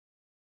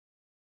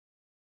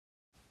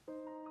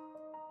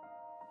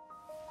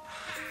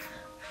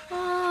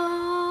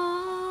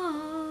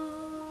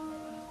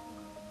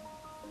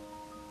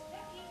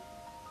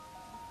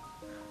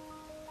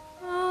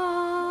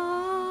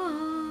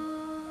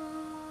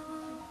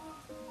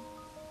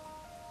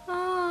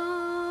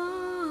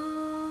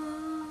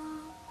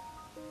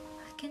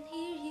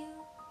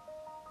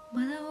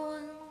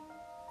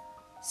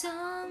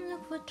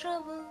for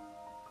trouble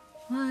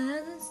while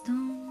others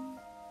don't.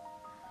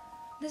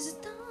 There's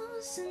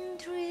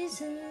 1,000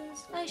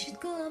 reasons I should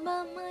go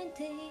about my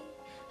day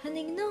and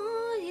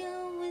ignore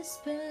your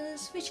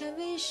whispers, which I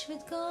wish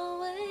would go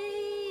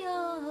away.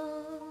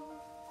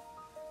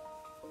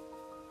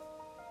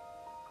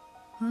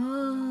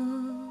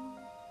 Oh,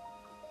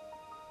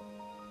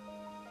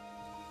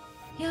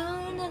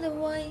 you're not a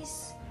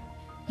voice,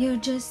 you're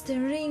just a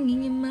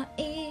ringing in my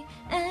ear.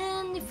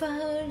 And if I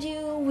heard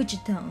you, which I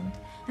don't,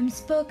 I'm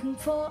spoken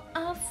for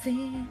a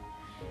fear.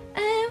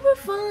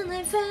 Everyone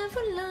I've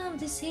ever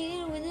loved is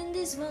here within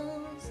these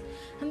walls.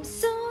 I'm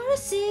sorry,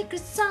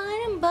 secret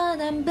silent,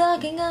 but I'm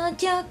blocking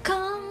out your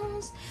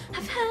calls.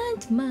 I've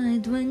had my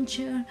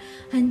adventure,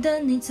 I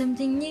don't need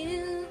something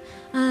new.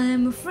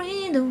 I'm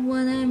afraid of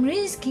what I'm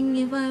risking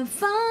if I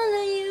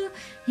follow you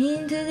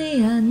into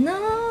the unknown,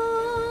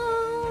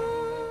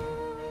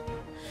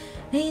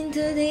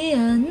 into the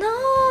unknown,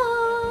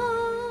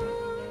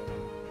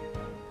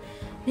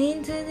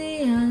 into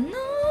the unknown.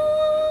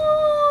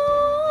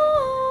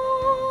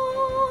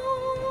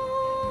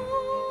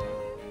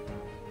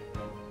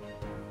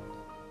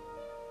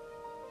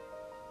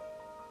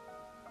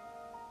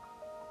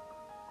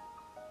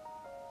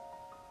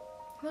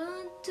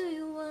 What do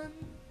you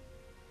want?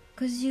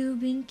 'Cause you've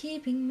been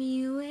keeping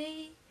me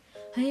away.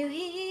 Are you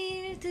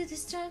here to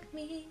distract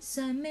me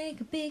so I make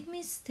a big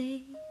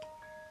mistake?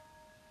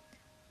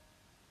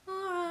 Or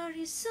are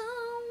you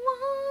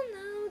someone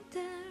out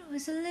there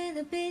who's a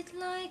little bit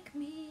like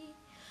me,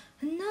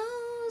 who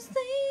knows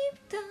deep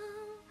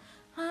down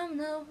I'm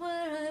not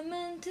where I'm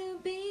meant to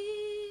be?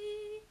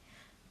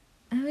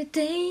 Every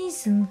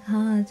day's a little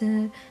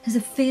harder as I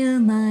feel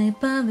my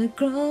power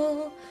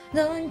grow.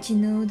 Don't you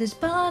know there's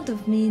part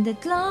of me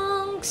that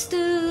longs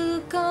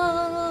to go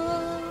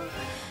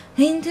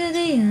into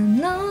the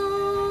unknown,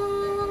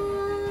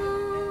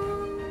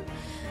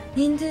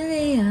 into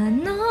the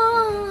unknown,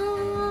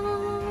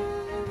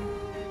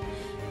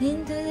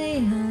 into the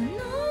unknown.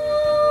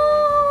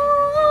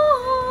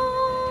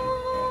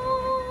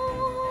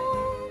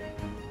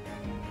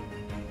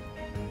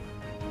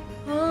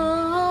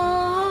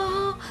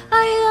 Oh,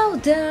 are you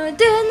out there?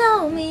 Do you know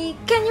me?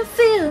 Can you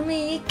feel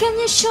me? Can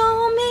you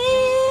show me?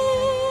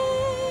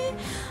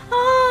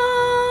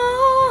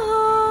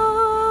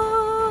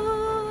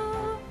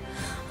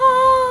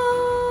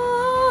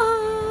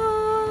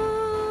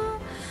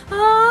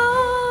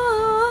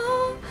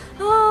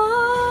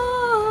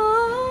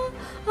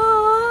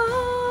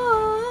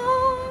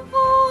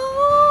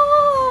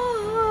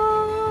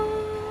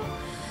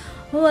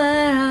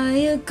 Where are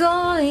you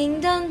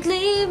going? Don't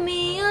leave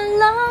me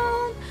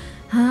alone.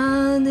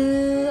 How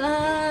do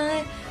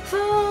I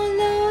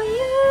follow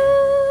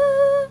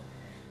you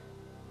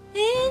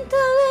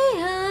into the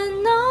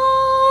unknown?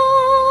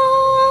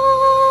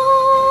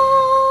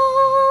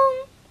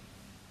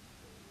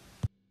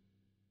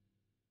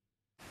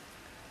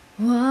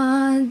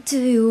 What do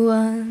you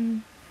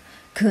want?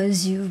 'Cause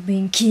you've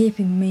been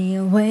keeping me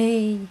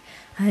away.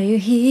 Are you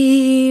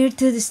here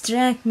to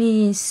distract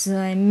me so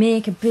I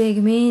make a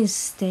big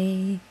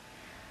mistake?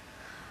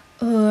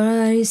 Or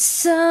are you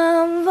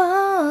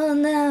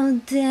someone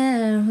out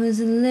there who's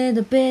a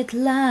little bit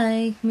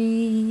like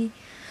me,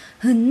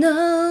 who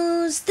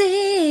knows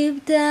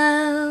deep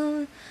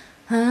down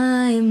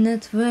I'm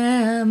not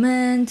where I'm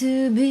meant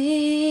to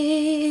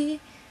be?